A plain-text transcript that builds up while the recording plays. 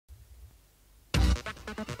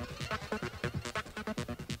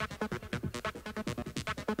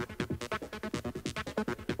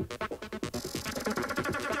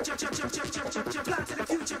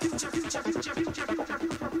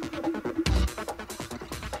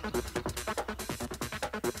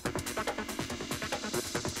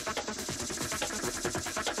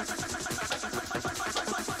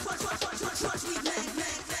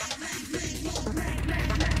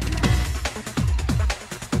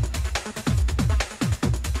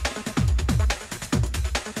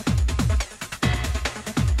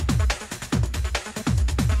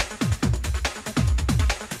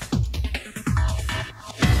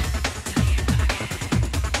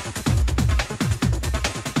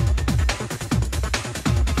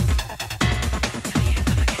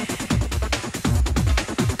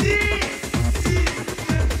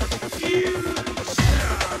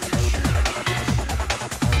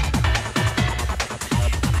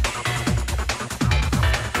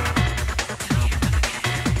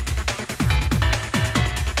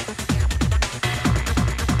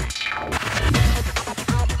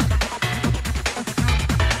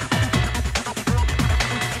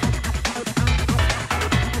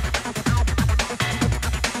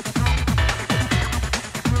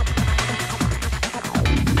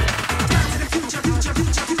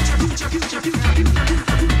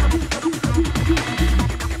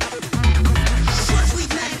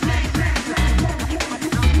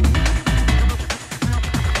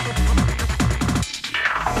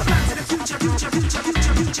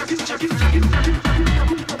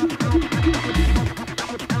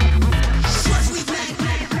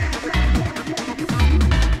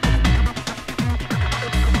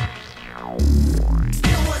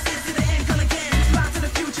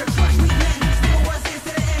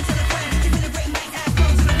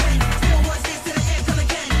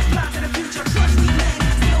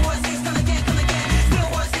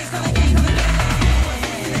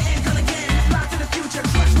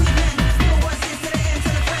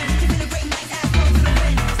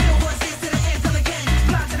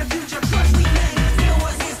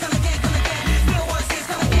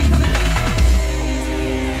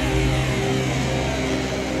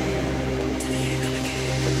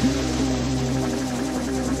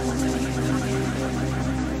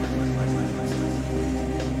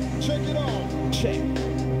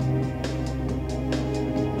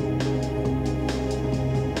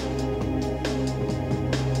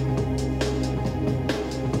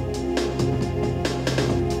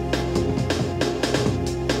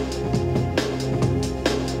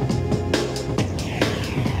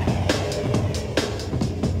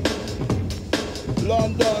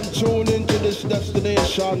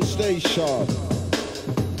Destination station.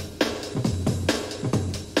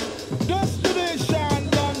 Destination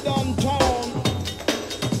London town.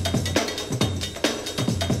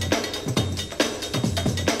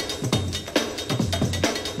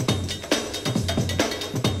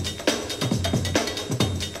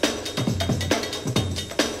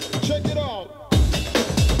 Check it out.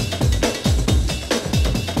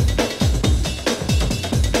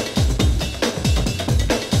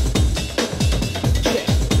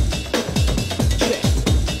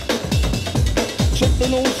 The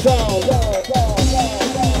new sound.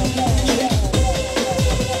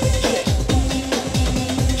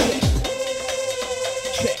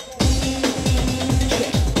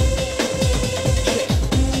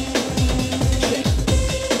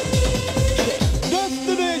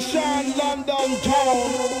 Destination London town.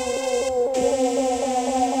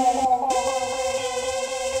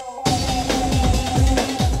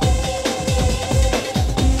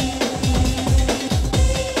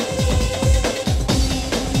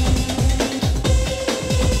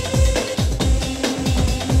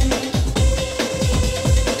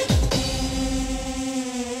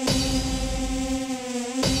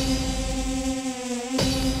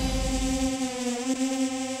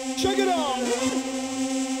 Check it out.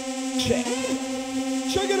 Check.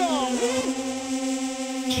 Check it out.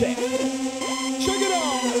 Check. Check it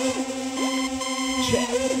out. Check.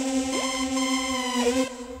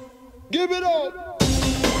 Give it up.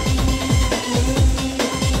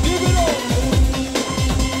 Give it up.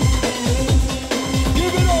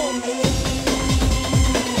 Give it up.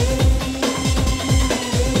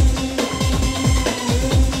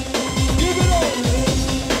 Give it up.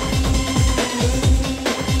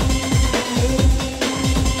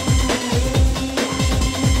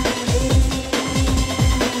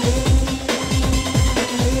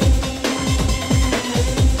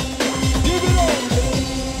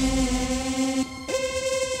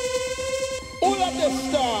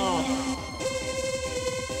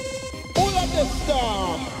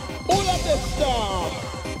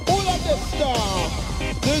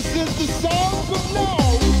 This is the sound of now.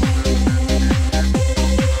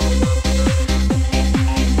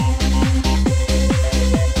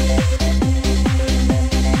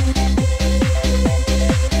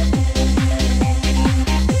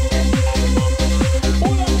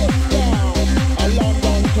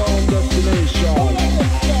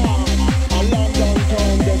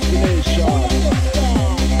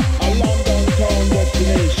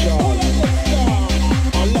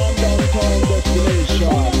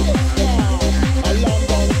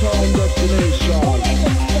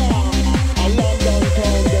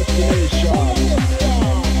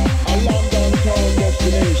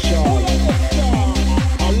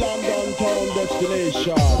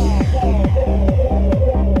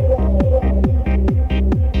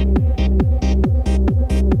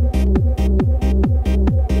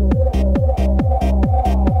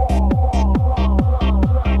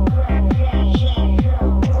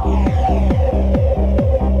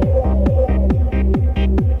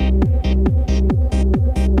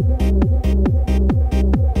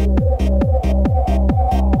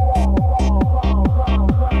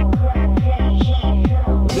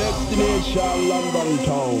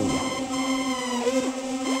 downtown.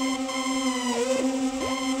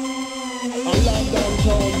 A London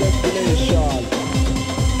town destination.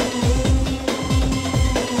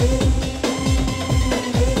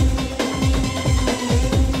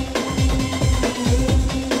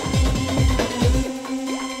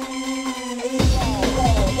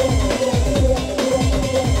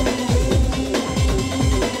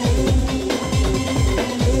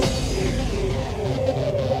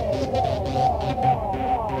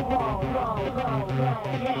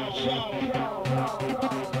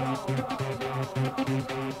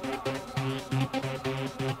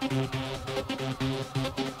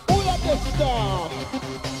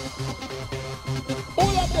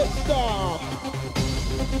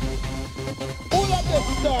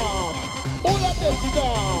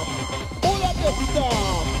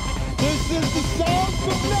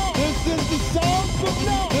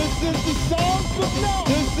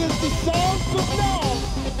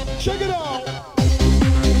 Check it out.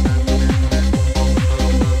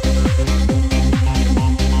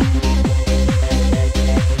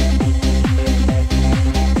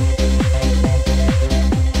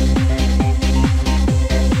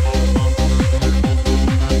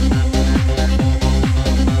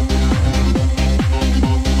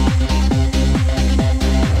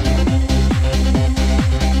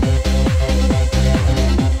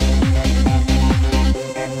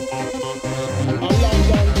 A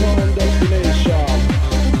London town destination.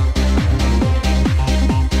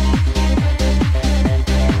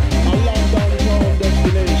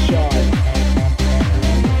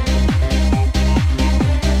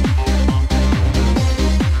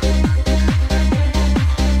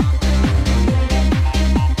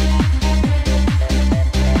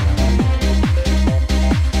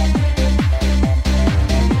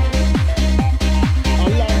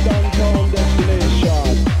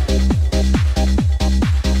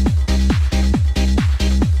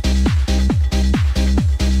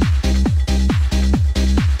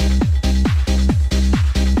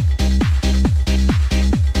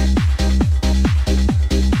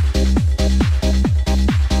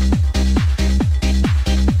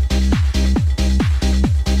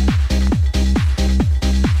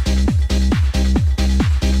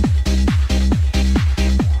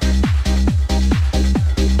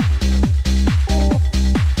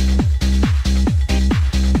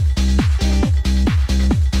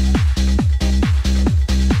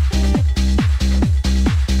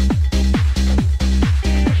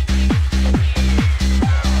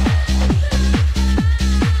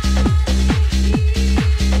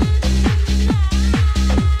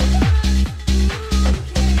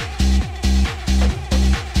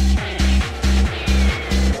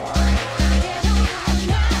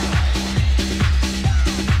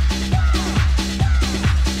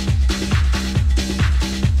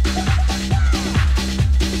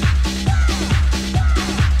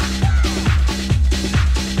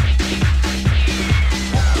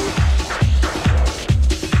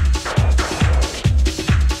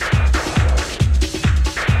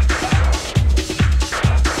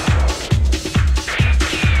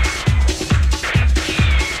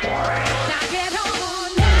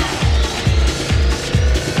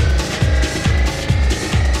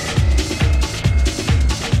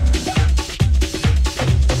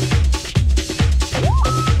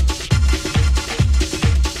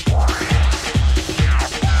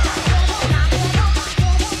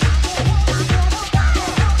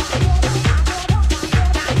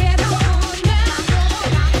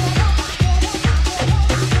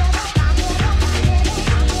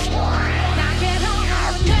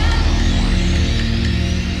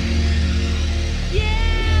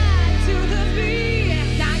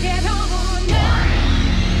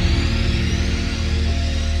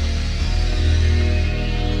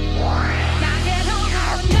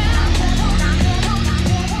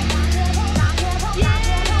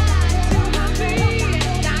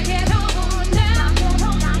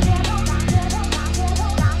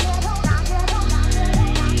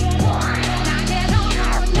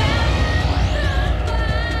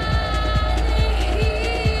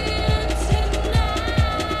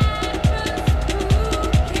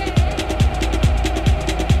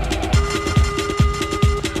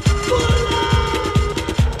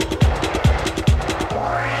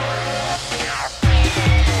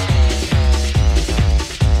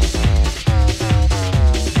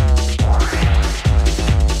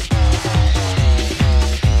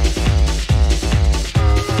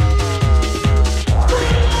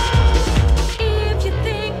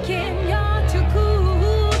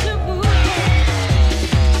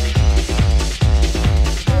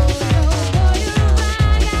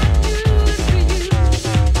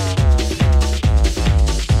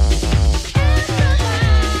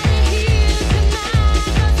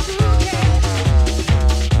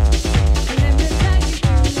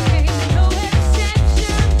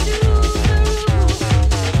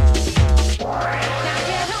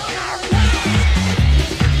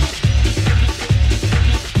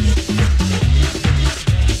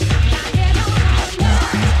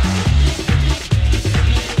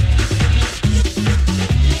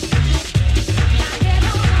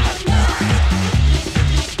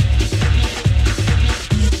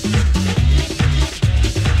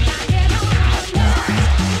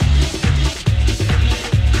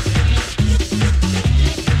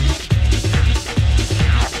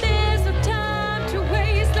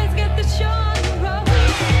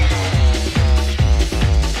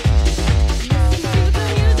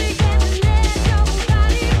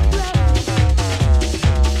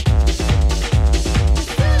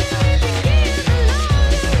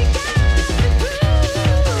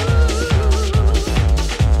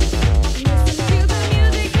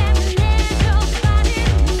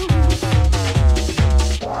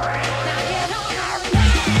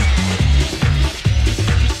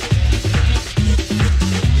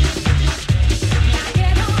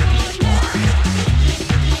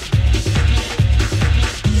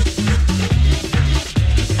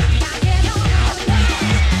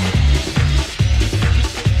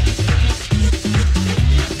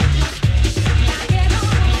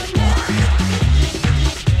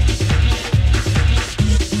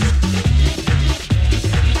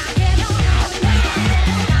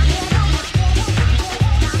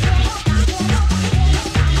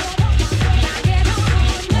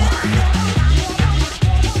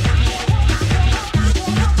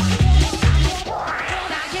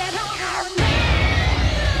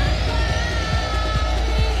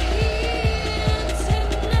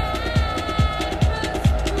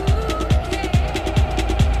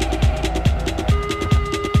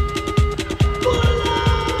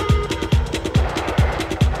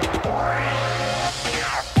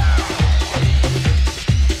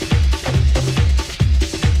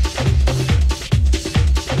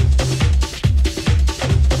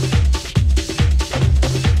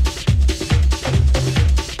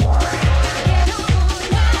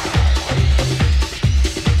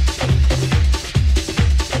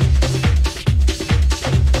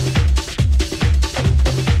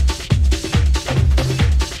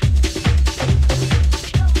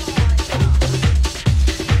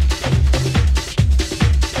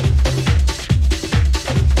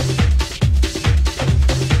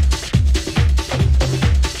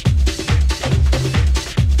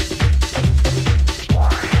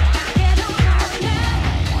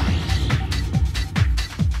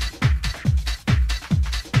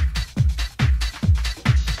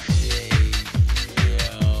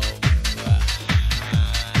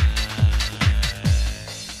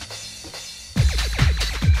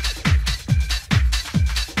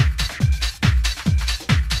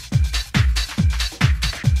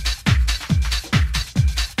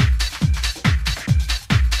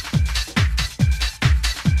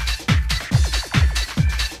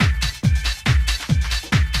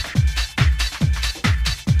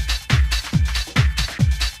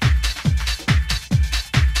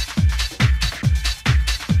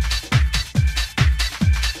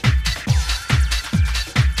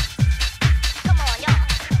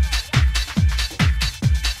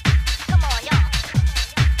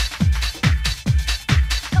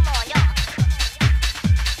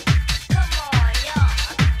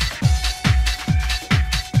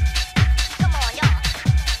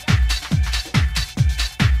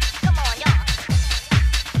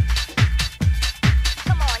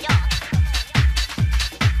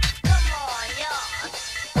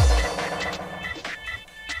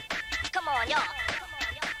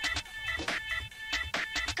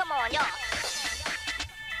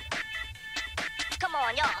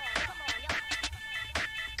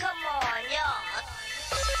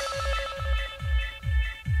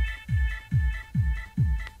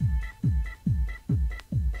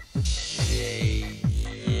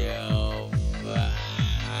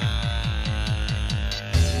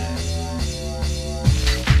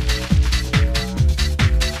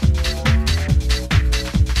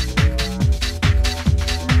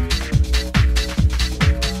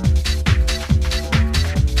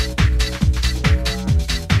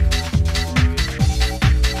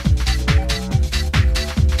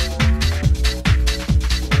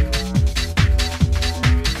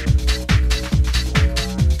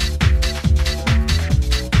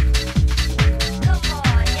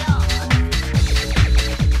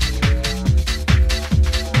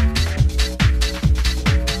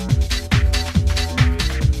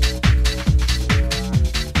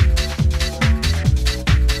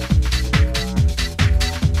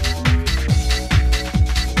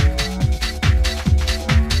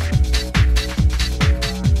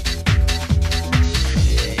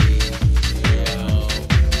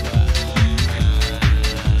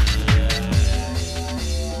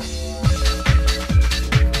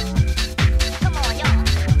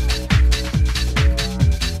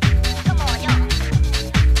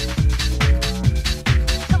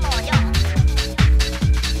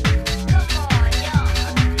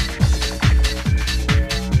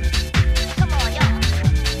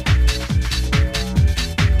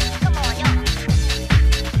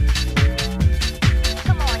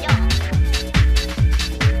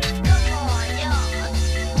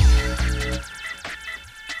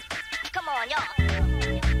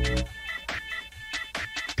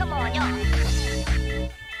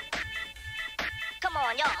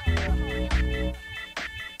 on, y'all.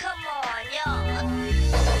 Come on, y'all.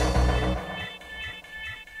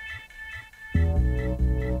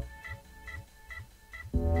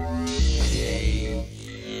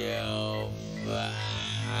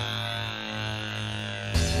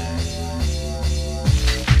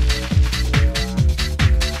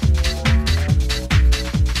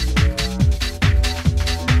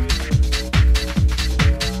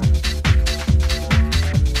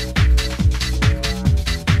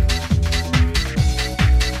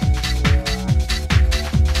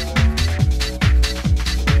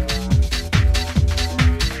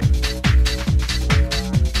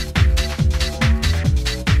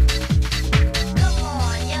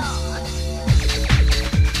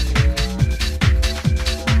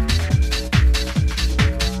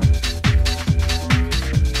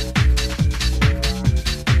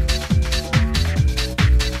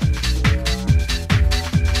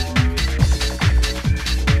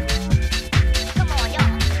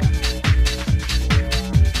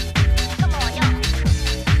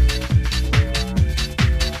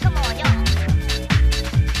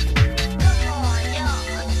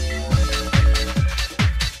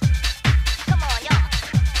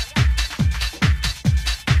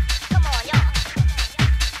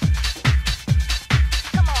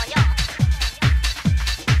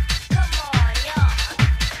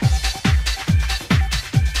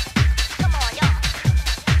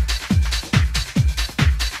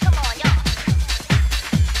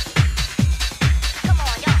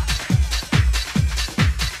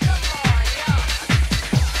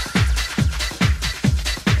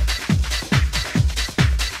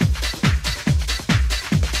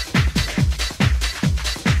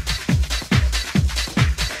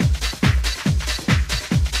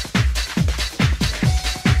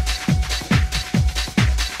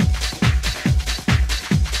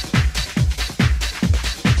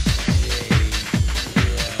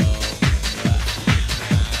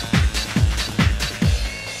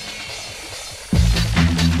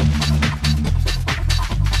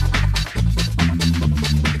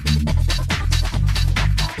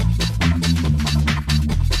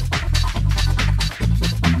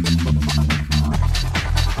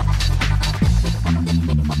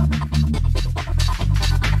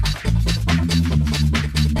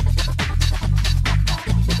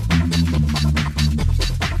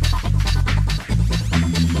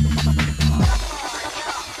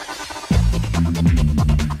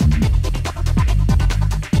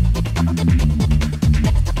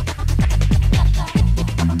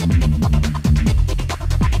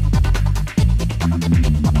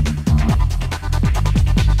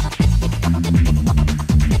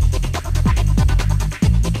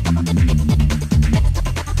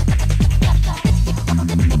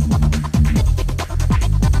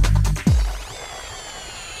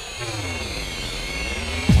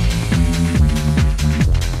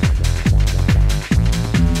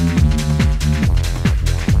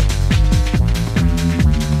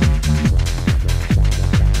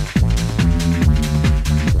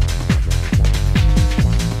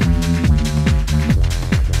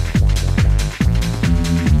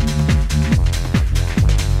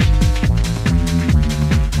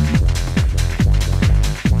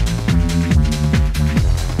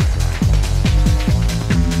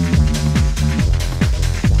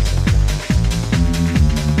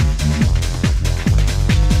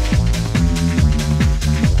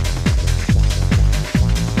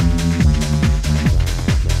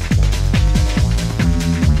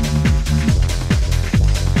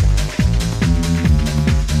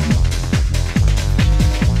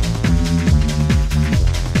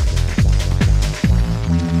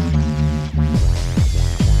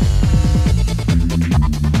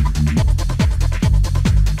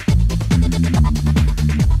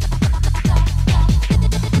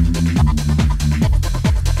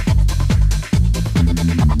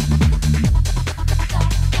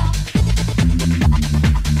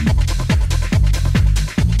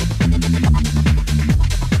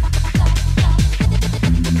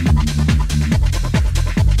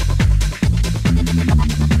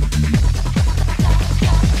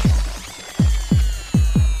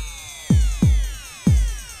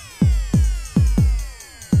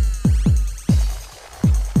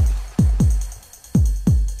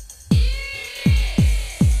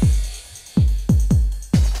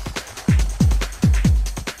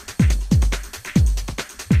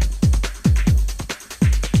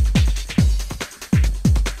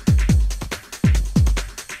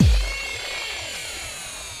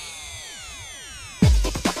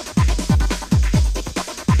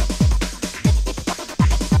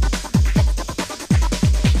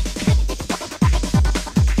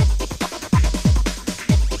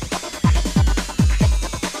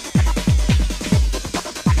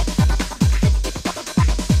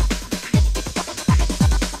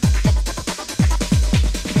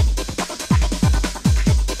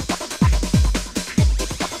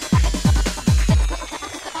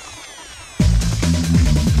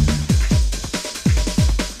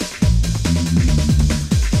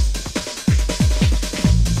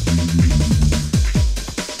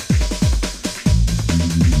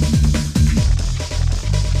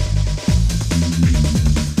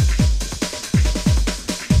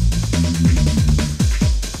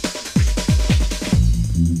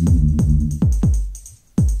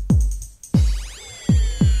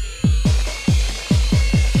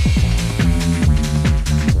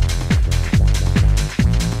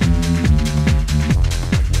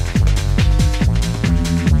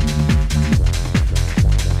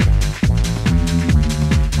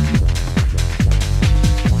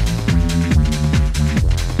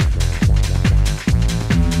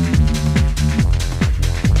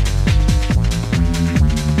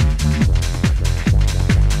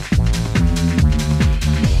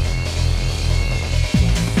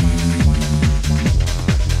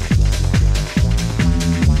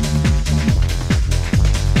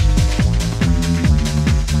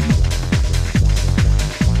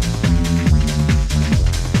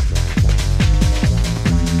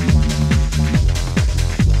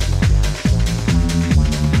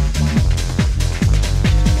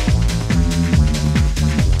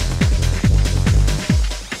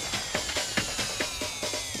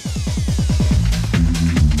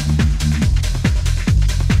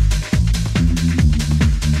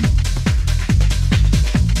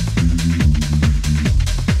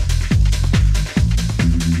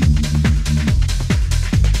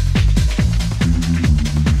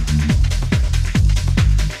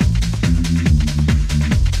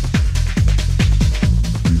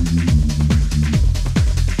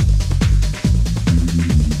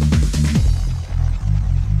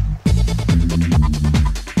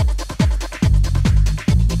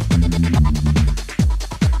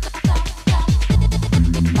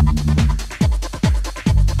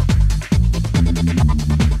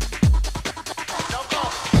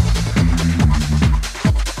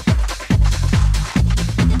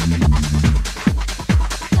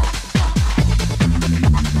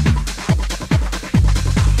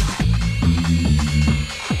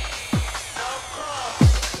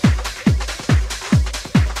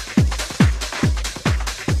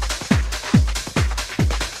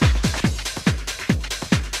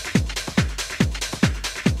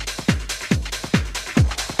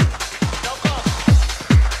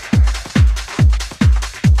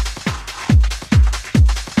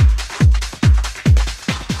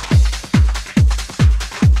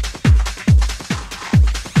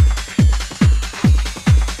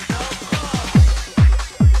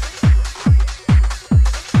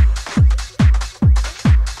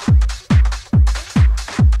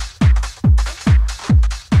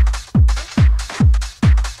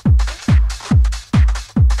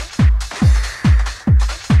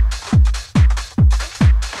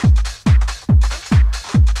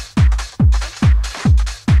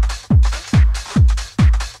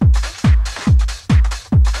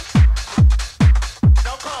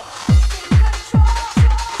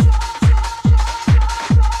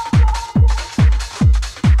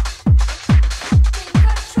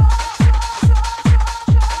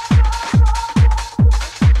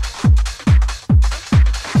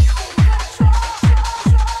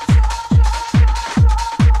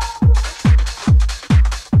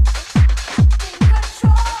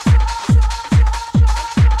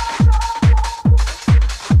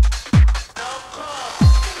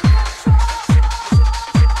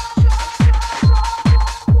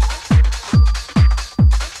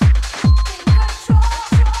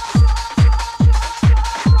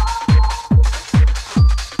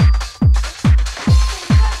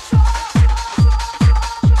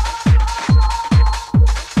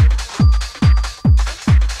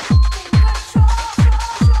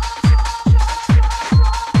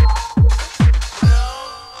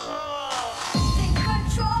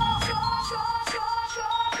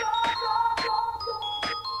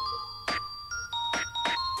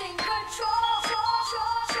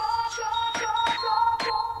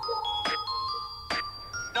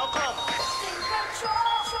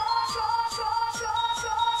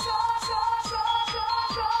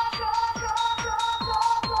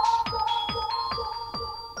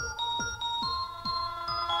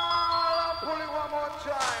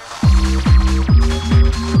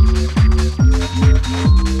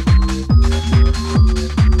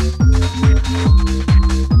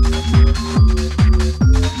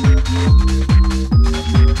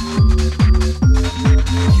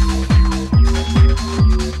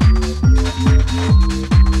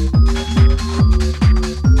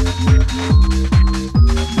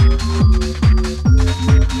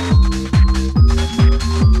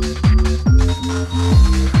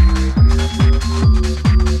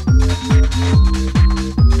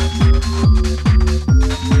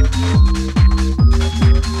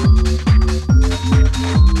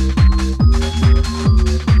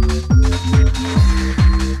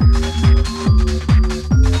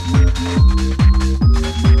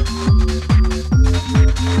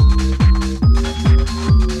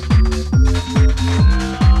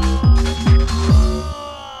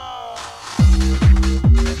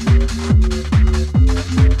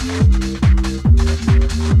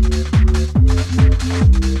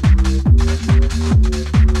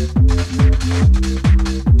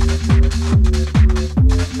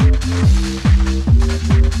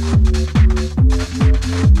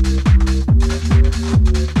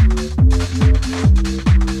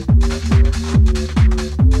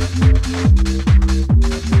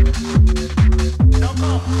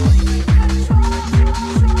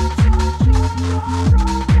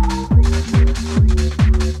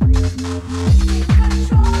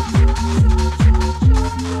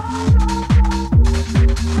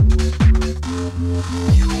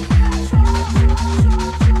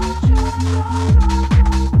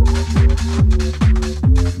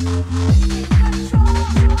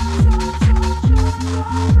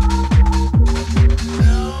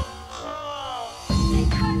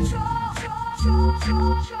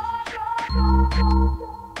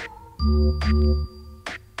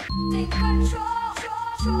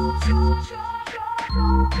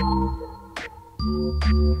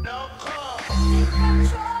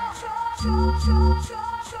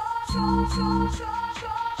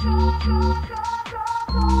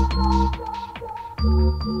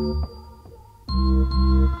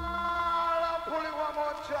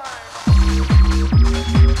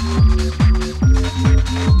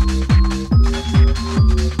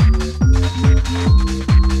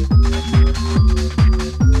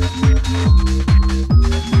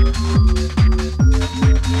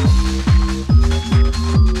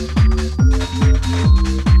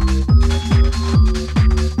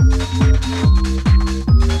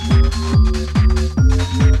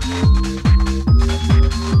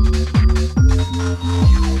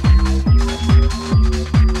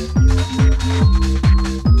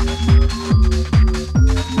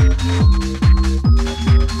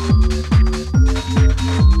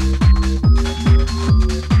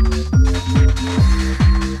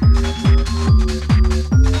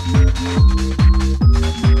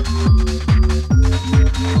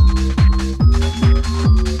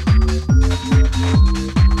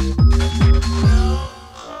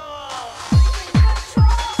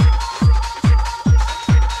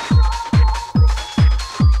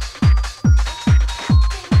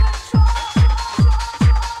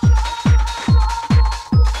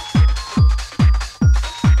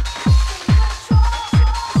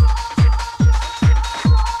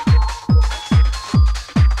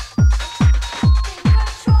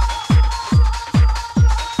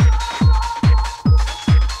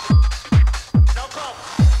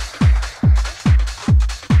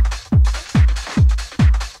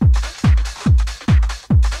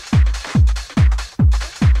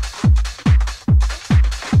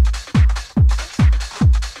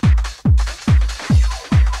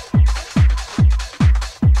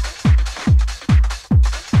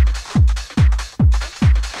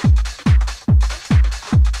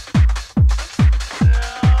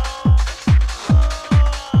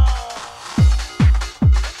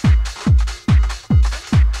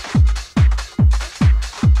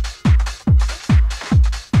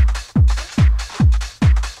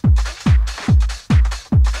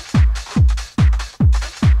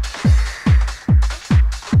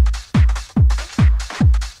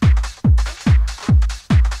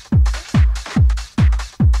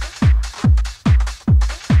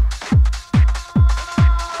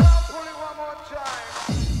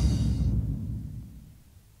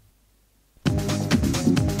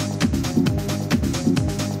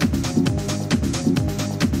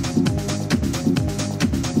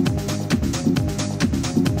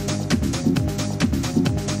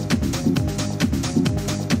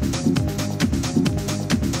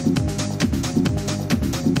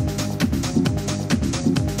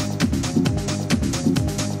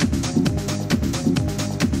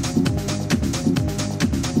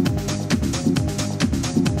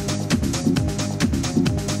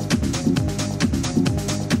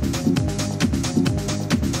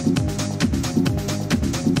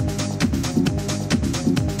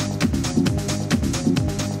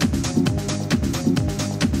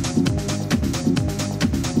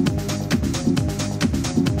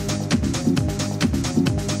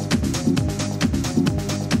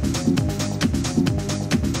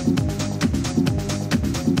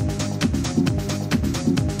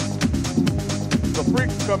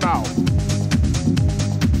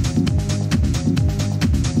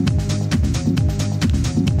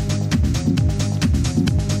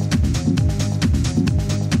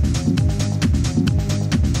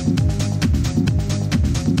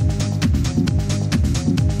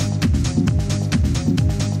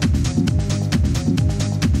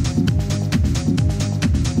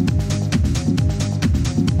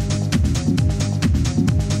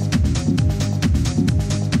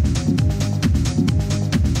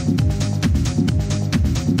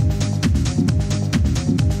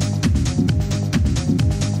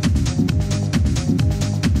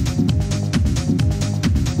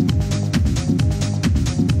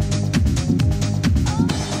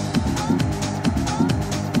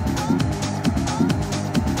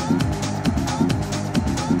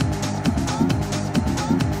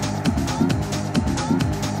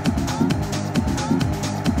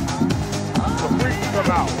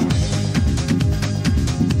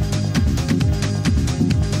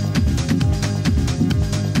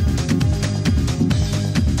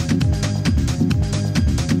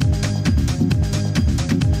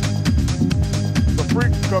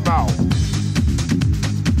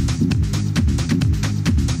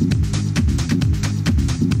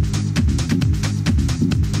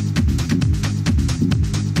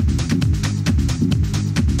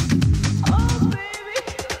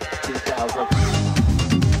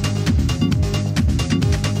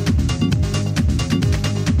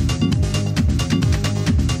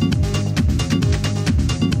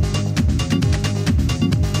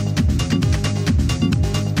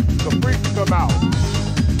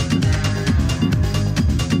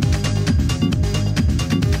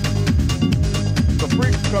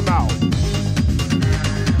 come out.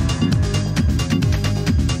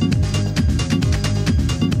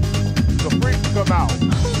 The freaks come out.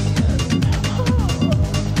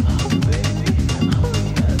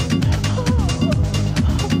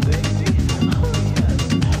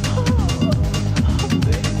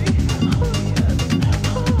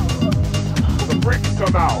 The freaks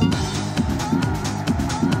come out.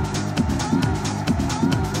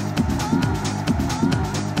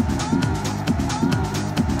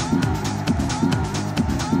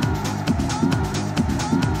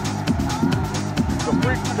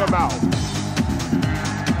 Come out.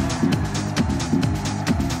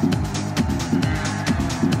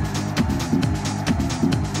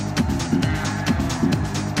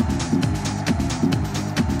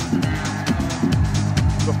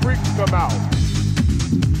 The freaks come out.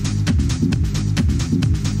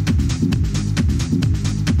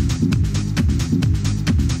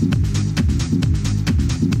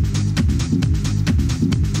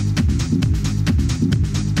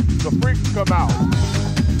 The freaks come out.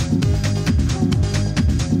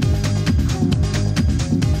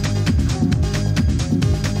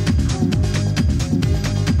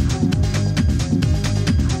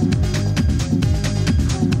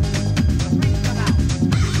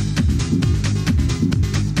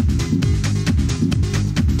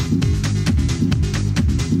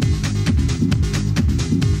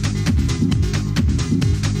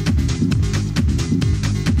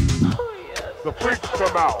 The freaks come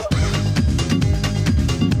out.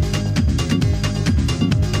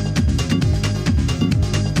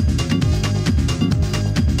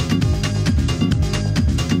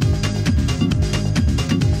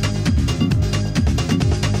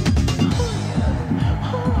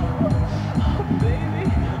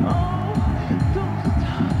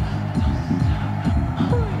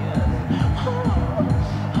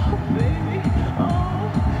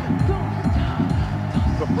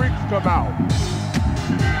 The freaks come out.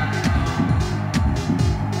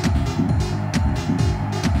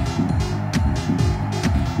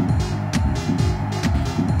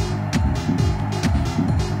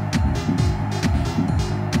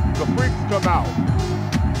 The freaks come out.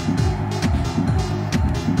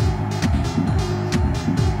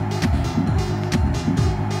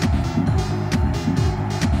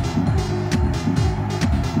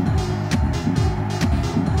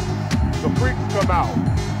 The freaks come out.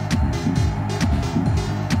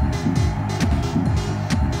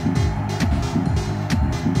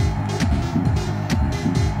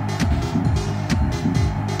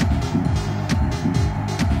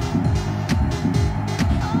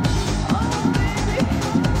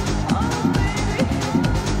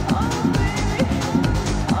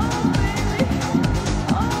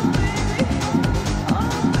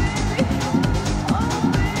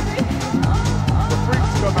 The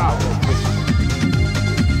freaks come out.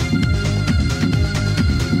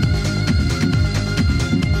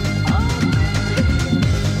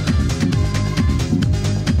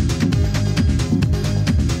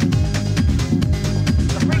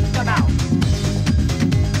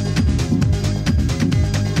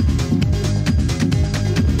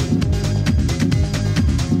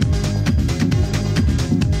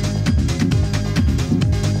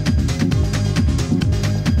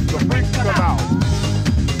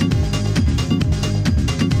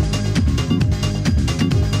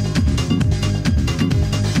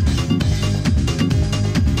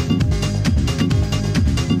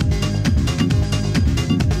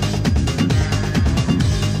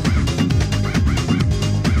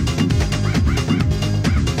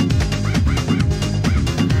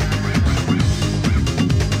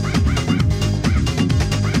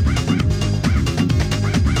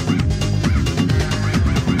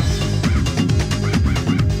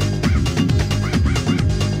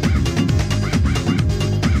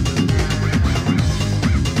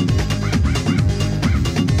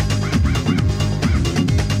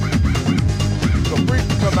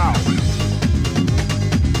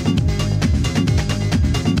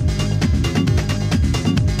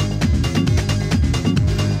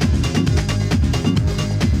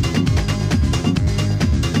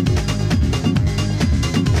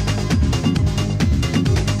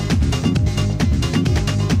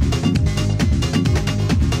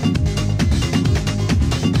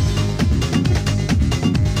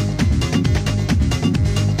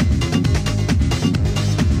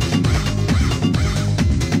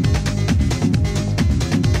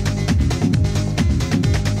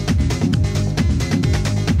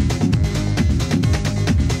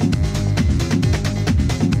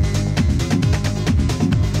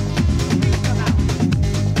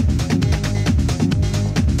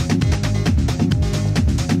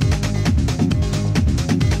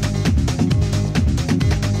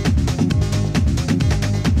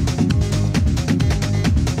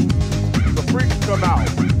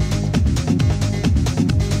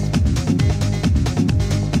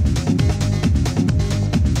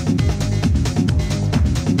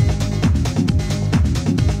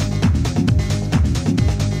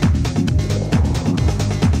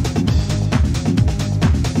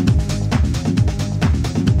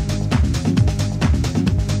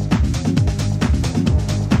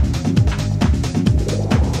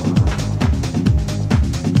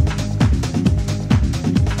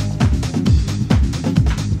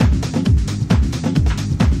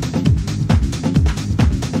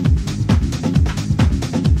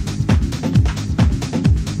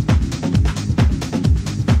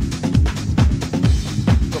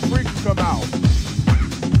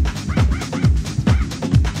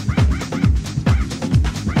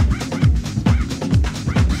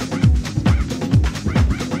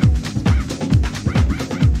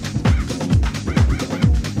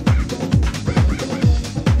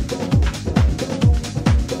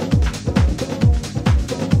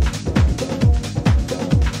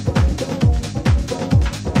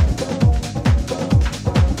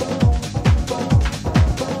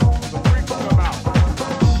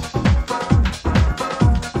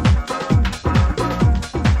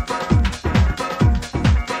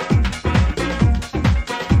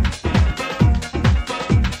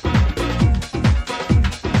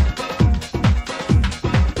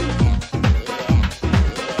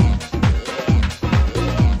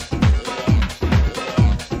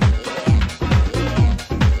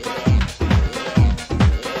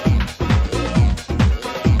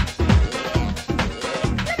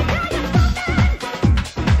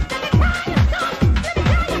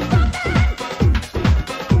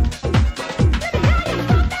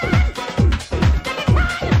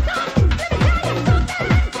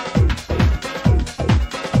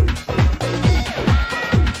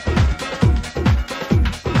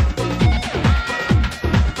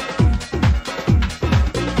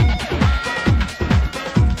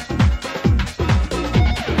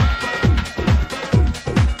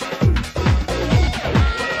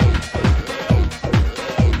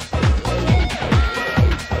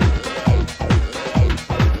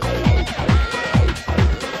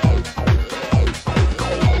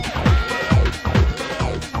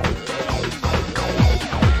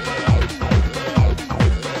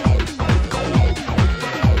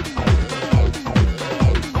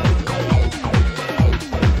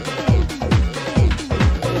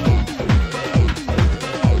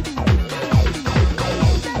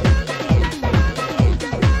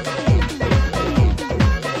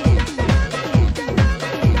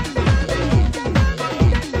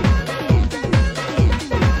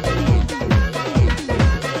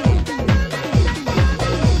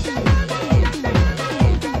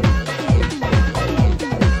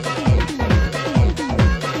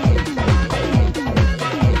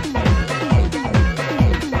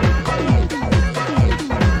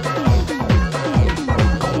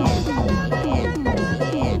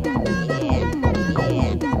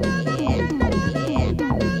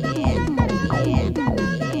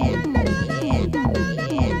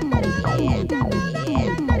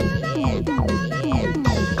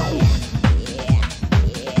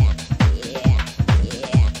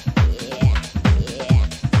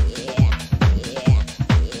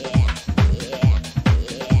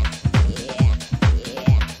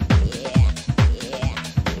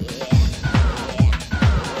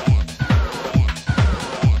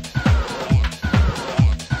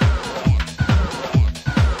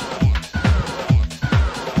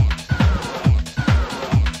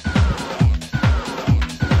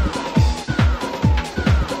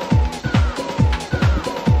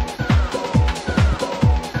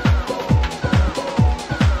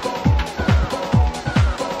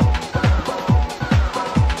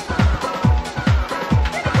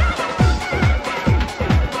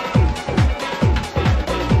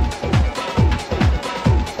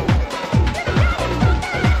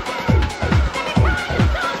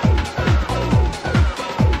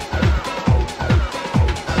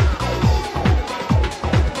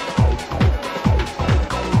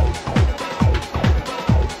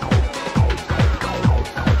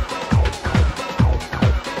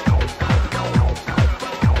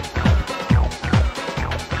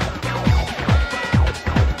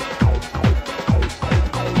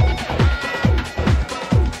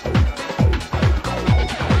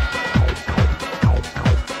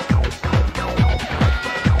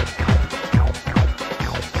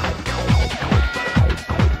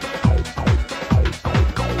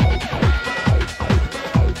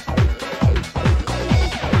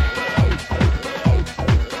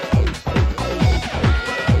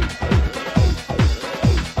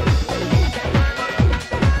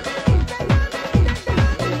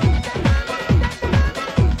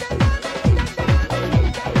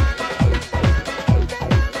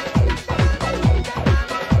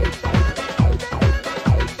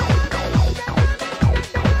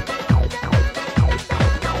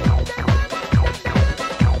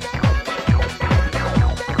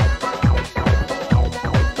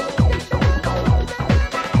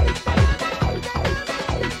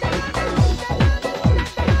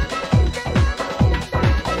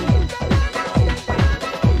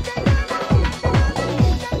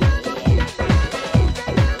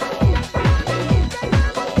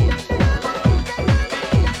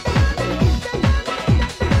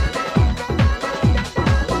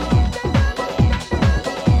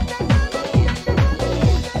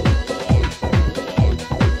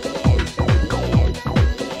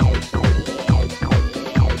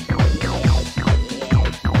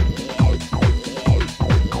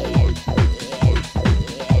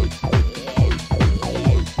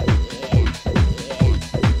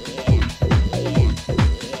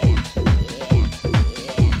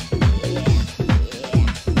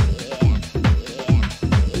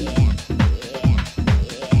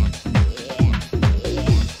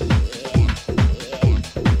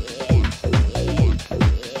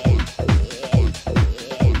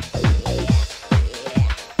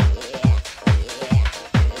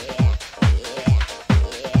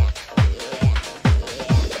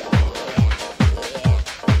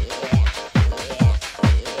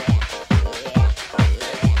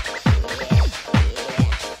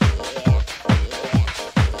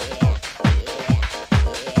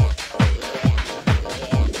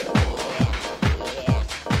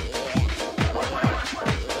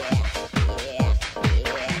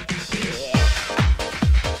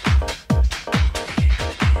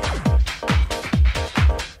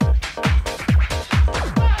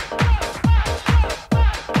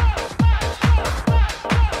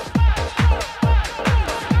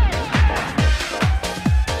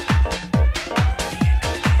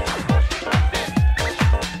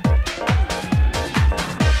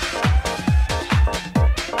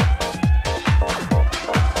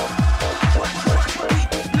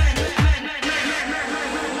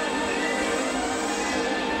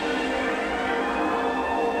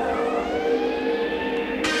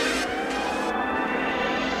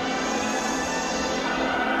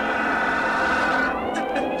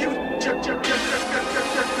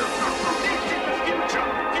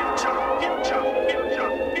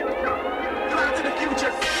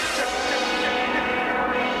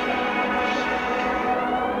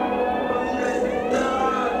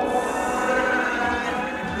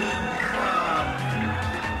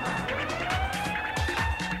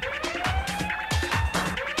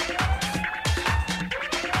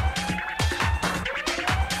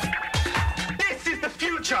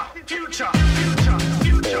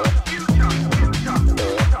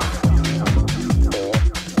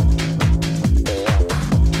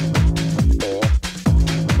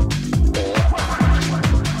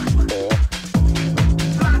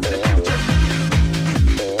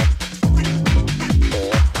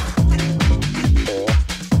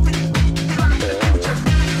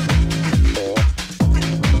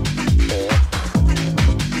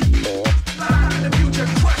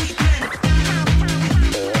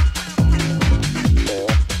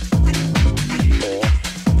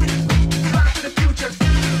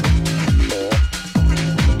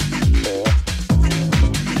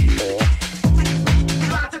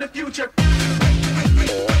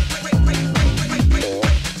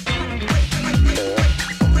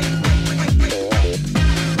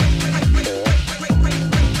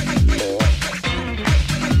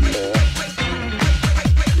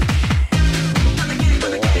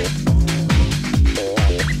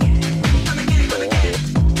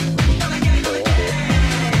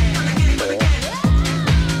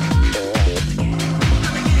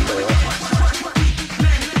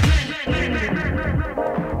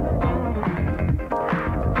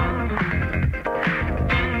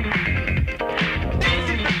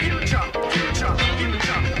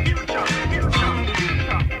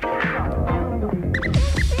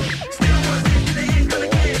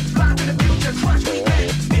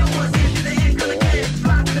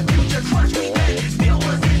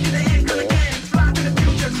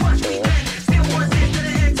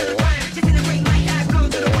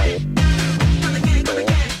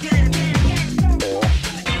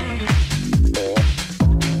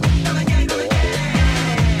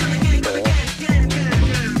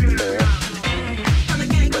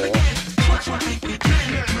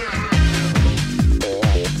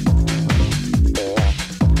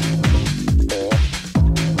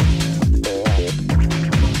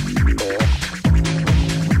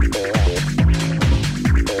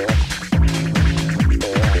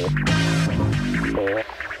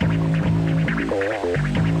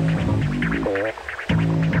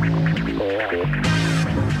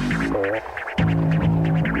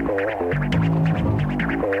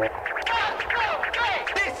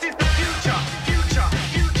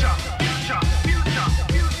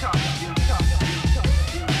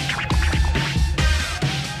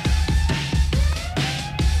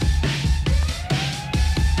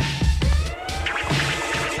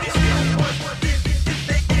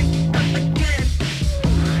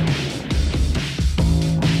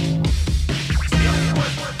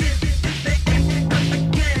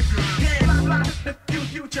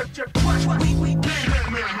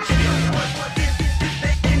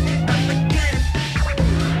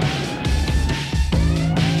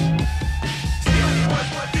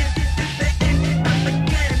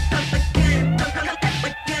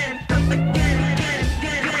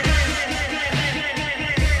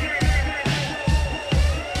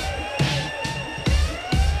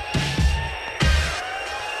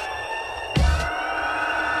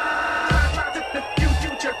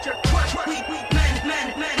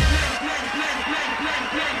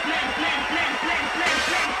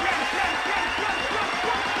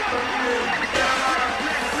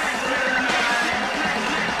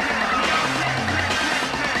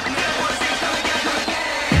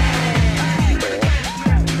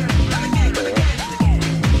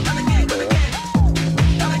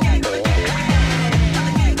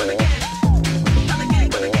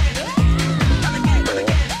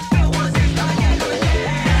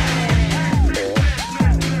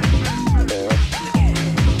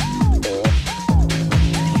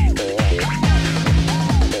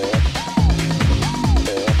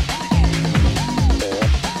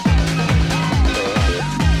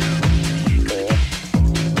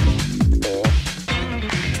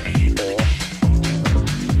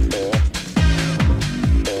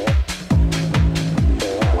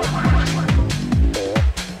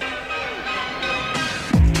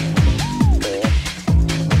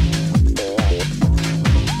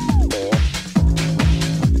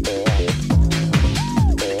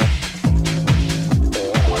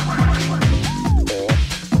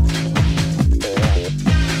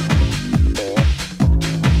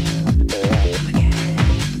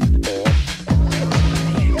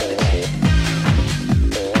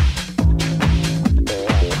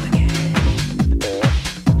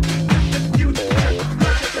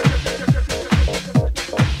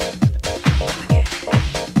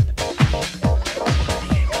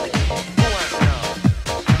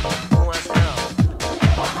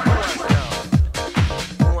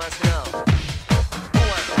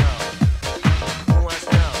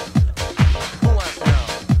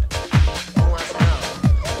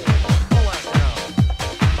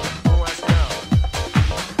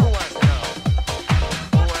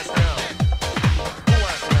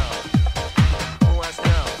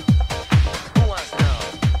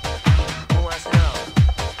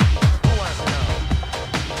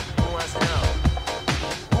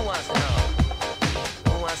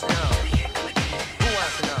 wants to know? Who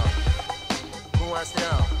wants to know? Who wants to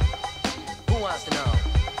know? Who wants to know?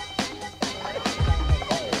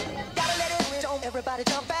 Gotta let it rip, don't everybody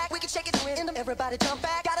jump back. We can shake it to it in them, everybody jump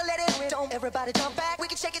back. Gotta let it rip, don't everybody jump back. We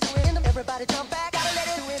can shake it to it in them, everybody jump back. Gotta let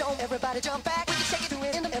it rip, don't everybody jump back. We can shake it to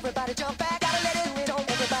it in them, everybody jump back. Gotta let it rip, don't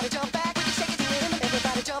everybody jump back. We can shake it to it in them,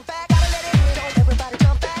 everybody jump back. Gotta let it rip, don't everybody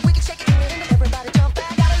jump back. We can shake it to it in them, everybody jump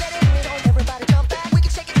back. Gotta let it rip, don't everybody jump back. We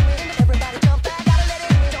can shake it to it in them, everybody jump back. Gotta let it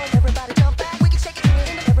rip, don't everybody jump back. We can shake it to it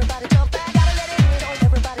in them, everybody jump back. Gotta let it rip, don't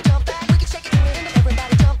everybody jump back. We can shake it to it in them,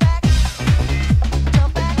 everybody jump back.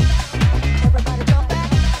 Jump back, everybody jump back.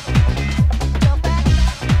 Jump back,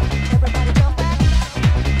 everybody jump back. Jump back, everybody jump back.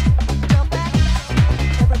 Jump back,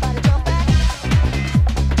 everybody jump back. Jump back,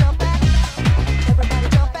 everybody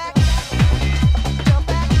jump back. Jump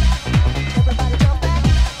back, everybody jump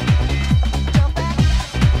back.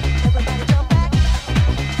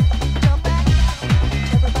 Jump back,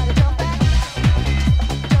 everybody jump back.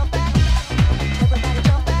 Jump back, everybody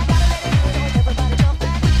jump back. Gotta let it rip, don't everybody jump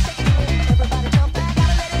back. We can shake it to it, everybody jump back.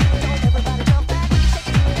 Gotta let it rip, don't everybody jump back. We can shake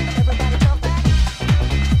it to it, everybody jump back.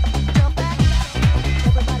 Jump back,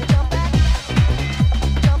 everybody jump back.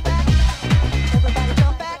 Jump back, everybody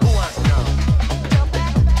jump back. Who wants to know? Jump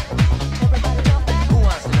back, everybody jump back. Who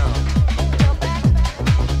wants to know? Jump back,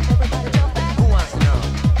 everybody jump back. Who wants to know?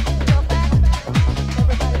 Jump back,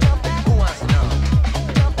 everybody jump back. Who wants to know?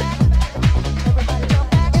 Jump back, everybody jump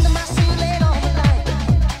back. Into my seat, lay it on the line.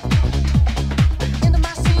 Into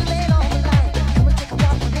my seat, lay it on the line. Come and take a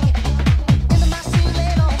walk with me. Into my seat, lay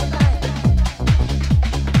it on the line.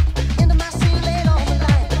 Into my seat, lay it on the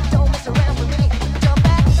line. Don't mess around with me. Jump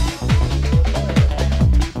back.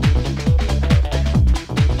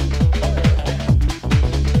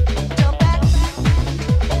 Jump back. Jump back.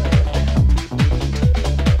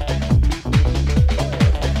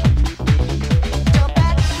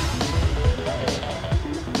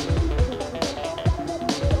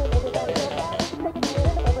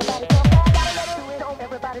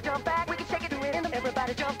 Everybody jump back. We can shake it to it in them.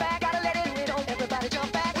 Everybody jump back. Gotta let it rip. Don't everybody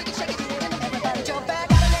jump back. We can shake it to it in them. Everybody jump back.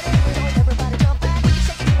 Gotta let it rip. Don't everybody jump back. We can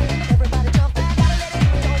shake it to it in them. Everybody jump back. Gotta let it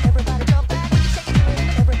rip. Don't everybody jump back. We can shake it to it in them. Everybody jump back. Gotta let it rip. Don't everybody jump back. We can shake it to it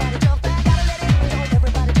in them.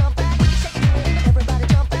 Everybody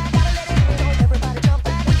jump back. Gotta let it rip. Don't everybody jump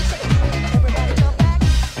back. We can shake it to it in them. Everybody jump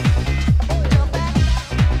back. Jump back.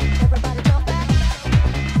 Everybody jump back. Jump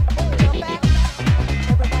back.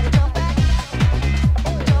 Everybody jump back.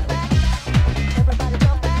 Jump back. Everybody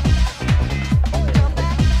jump back. Jump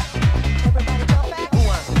back. Everybody jump back. Who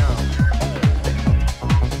wants to know?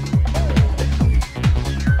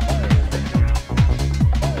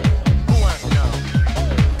 Who wants to know?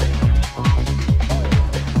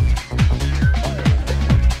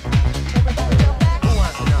 Everybody jump back. Who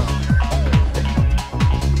wants to know?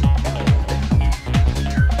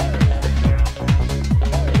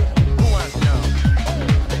 Who wants to know?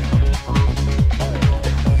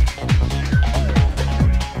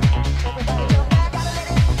 Everybody jump back. Gotta let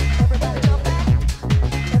it. Everybody jump back.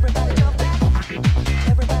 Everybody jump back.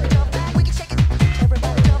 Everybody jump back. We can shake it.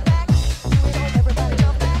 Everybody jump back. Do it on. Everybody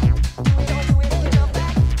jump back. Do it on. Do it on. Jump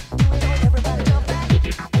back. Do it on. Everybody jump back.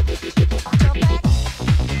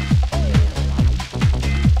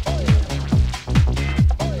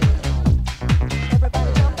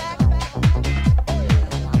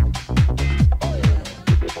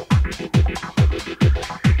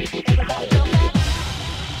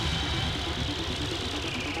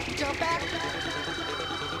 Jump back.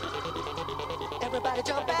 Everybody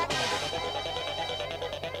jump back. Everybody jump back. Jump back.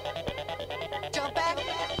 Everybody jump back. Jump back.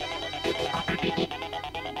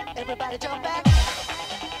 Everybody jump back.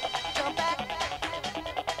 Jump back.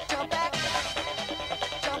 Jump back.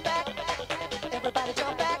 Jump back. Everybody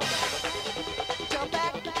jump back. Jump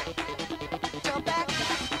back. Jump back. Jump back.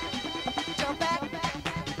 Jump back.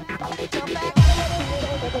 Everybody jump back.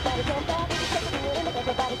 Everybody jump back.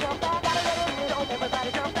 Gotta let it rip. Don't everybody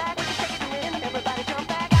jump back. We can shake it to it in them. Everybody jump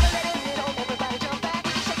back. Gotta let it rip. Don't everybody jump back.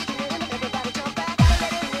 We can shake it to it in them. Everybody jump back. Gotta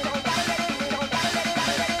let it rip. Don't gotta let it rip. Don't gotta let it.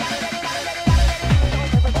 Gotta let it. Gotta let it. Gotta let it. Gotta let it rip.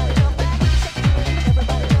 Don't everybody jump back. We can shake it to it in them.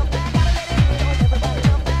 Everybody jump back. Gotta let it rip. Don't everybody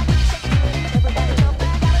jump back. We can shake it to it in them. Everybody jump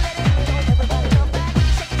back. Gotta let it rip. Don't everybody jump back. We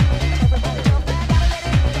can shake it to it in them. Everybody jump back. Gotta let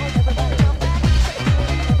it rip. Don't everybody jump back. We can shake it to it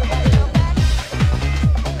in them. Everybody jump back.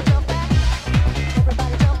 Jump back.